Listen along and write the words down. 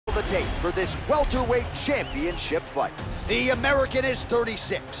the tape for this welterweight championship fight. The American is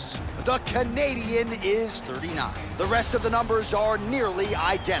 36. The Canadian is 39. The rest of the numbers are nearly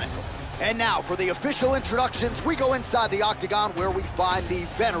identical. And now for the official introductions, we go inside the octagon where we find the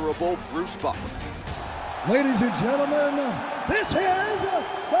venerable Bruce Buffer. Ladies and gentlemen, this is the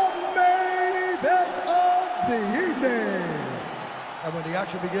main event of the evening. And when the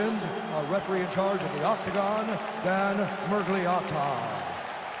action begins, our referee in charge of the octagon, Dan Mergliata.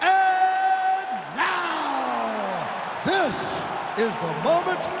 And now, this is the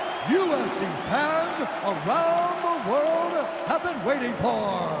moment UFC fans around the world have been waiting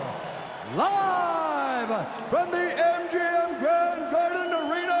for. Live from the MGM Grand Garden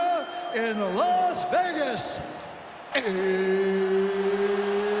Arena in Las Vegas, it's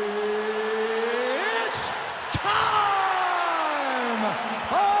time!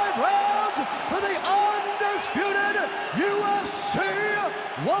 5 rounds for the undisputed UFC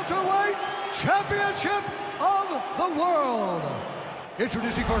welterweight championship of the world.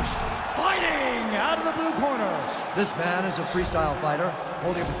 Introducing first, fighting out of the blue corner. This man is a freestyle fighter,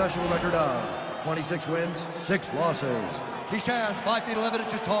 holding a professional record of 26 wins, 6 losses. He stands 5 feet 11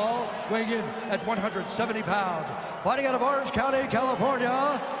 inches tall, weighing in at 170 pounds. Fighting out of Orange County,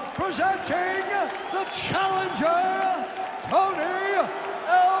 California, presenting the challenger, Tony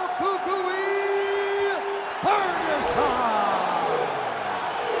El Cucuy Ferguson.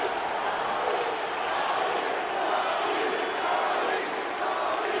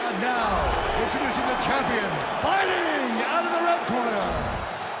 And now, introducing the champion, fighting out of the red corner.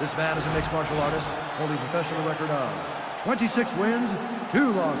 This man is a mixed martial artist, holding a professional record of 26 wins,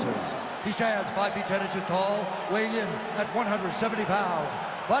 2 losses. He stands 5 feet 10 inches tall, weighing in at 170 pounds.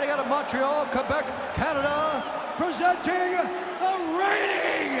 Fighting out of Montreal, Quebec, Canada, presenting the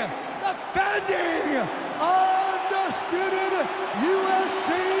reigning, defending, undisputed UFC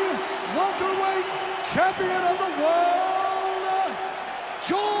welterweight champion of the world,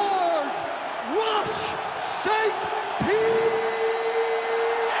 George Rush St-Pierre.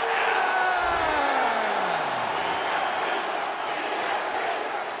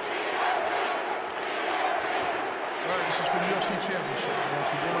 This is for the UFC Championship. You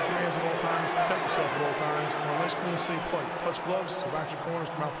do your commands at all times, protect yourself at all times, and a nice, clean, safe fight. Touch gloves, back your corners,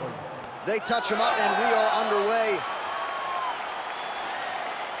 come out fighting. They touch him up, and we are underway.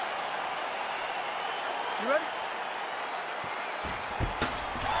 You ready?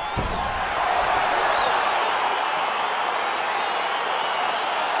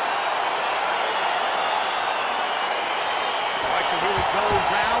 All right, so here we go.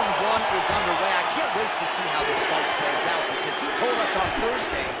 Round 1 is underway. I can't wait to see how this fight plays out because he told us on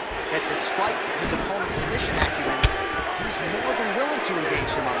Thursday that despite his opponent's submission acumen, he's more than willing to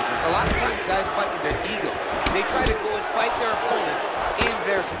engage him on the ground. A lot of times guys fight with their ego. They try to go and fight their opponent in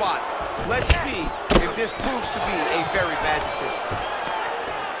their spots. Let's see if this proves to be a very bad decision.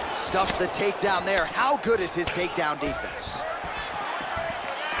 Stuffs the takedown there. How good is his takedown defense?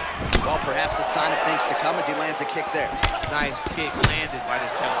 Well, perhaps a sign of things to come as he lands a kick there. Nice kick landed by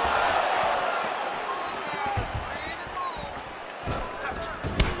this gentleman.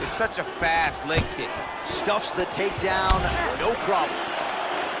 It's such a fast leg kick. Stuffs the takedown, no problem.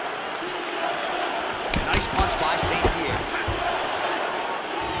 Nice punch by St-Pierre.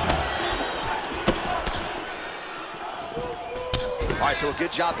 All right, so a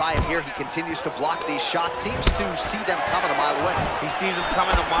good job by him here. He continues to block these shots. Seems to see them coming a mile away. He sees them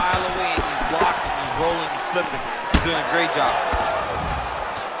coming a mile away, and he's blocking, he's rolling, he's slipping. He's doing a great job.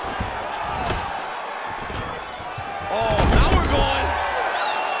 Oh, now we're going.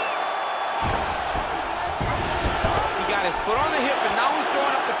 He got his foot on the hip, and now he's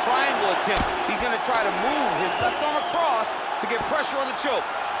throwing up the triangle attempt. He's going to try to move his left arm across to get pressure on the choke.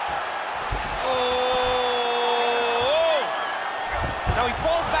 Oh. Now he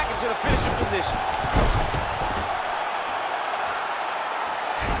falls back into the finishing position.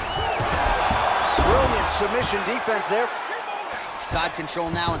 Brilliant submission defense there. Side control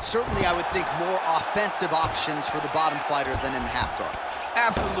now, and certainly I would think more offensive options for the bottom fighter than in the half guard.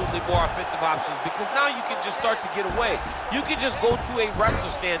 Absolutely more offensive options, because now you can just start to get away. You can just go to a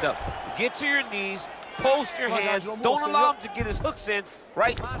wrestler stand-up. Get to your knees, post your hands, don't allow him to get his hooks in,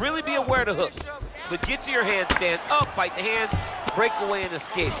 right? Really be aware of the hooks. But get to your hands, stand up, fight the hands, break away and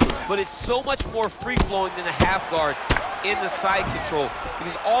escape. But it's so much more free-flowing than a half guard in the side control,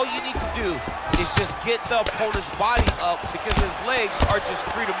 because all you need to do is just get the opponent's body up, because his legs are just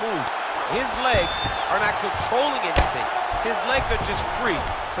free to move. His legs are not controlling anything. His legs are just free,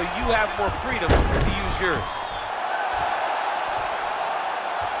 so you have more freedom to use yours.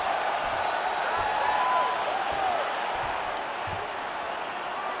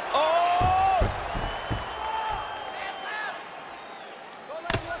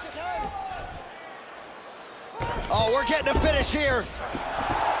 we're getting a finish here.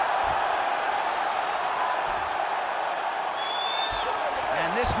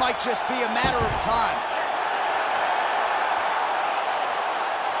 And this might just be a matter of time.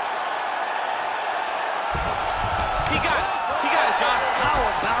 He got it, John. How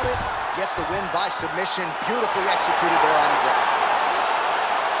about it? Gets the win by submission. Beautifully executed there on the ground.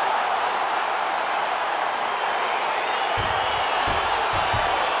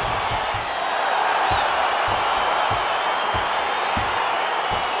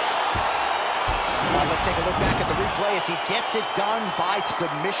 Let's take a look back at the replay as he gets it done by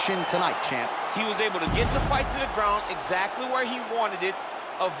submission tonight, champ. He was able to get the fight to the ground exactly where he wanted it.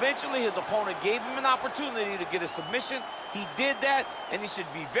 Eventually, his opponent gave him an opportunity to get a submission. He did that, and he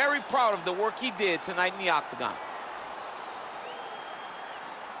should be very proud of the work he did tonight in the octagon.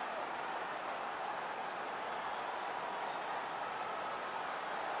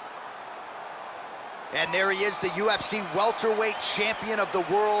 And there he is, the UFC welterweight champion of the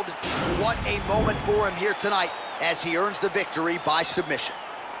world. What a moment for him here tonight as he earns the victory by submission.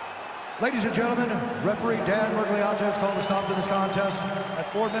 Ladies and gentlemen, referee Dan Mergliata has called a stop to this contest at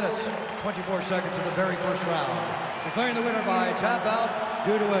 4 minutes, 24 seconds of the very first round, declaring the winner by tap out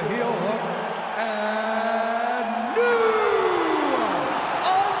due to a heel hook and new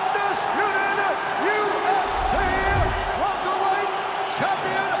undisputed UFC welterweight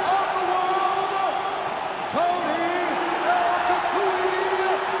champion of the world, Tony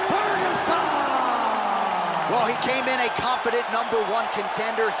Ferguson. Well, he came in a confident #1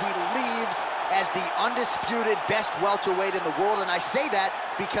 contender. He leaves as the undisputed best welterweight in the world, and I say that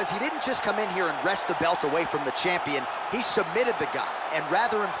because he didn't just come in here and wrest the belt away from the champion. He submitted the guy, and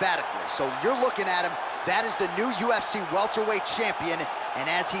rather emphatically. So you're looking at him, that is the new UFC welterweight champion, and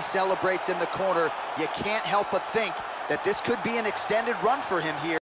as he celebrates in the corner, you can't help but think that this could be an extended run for him here.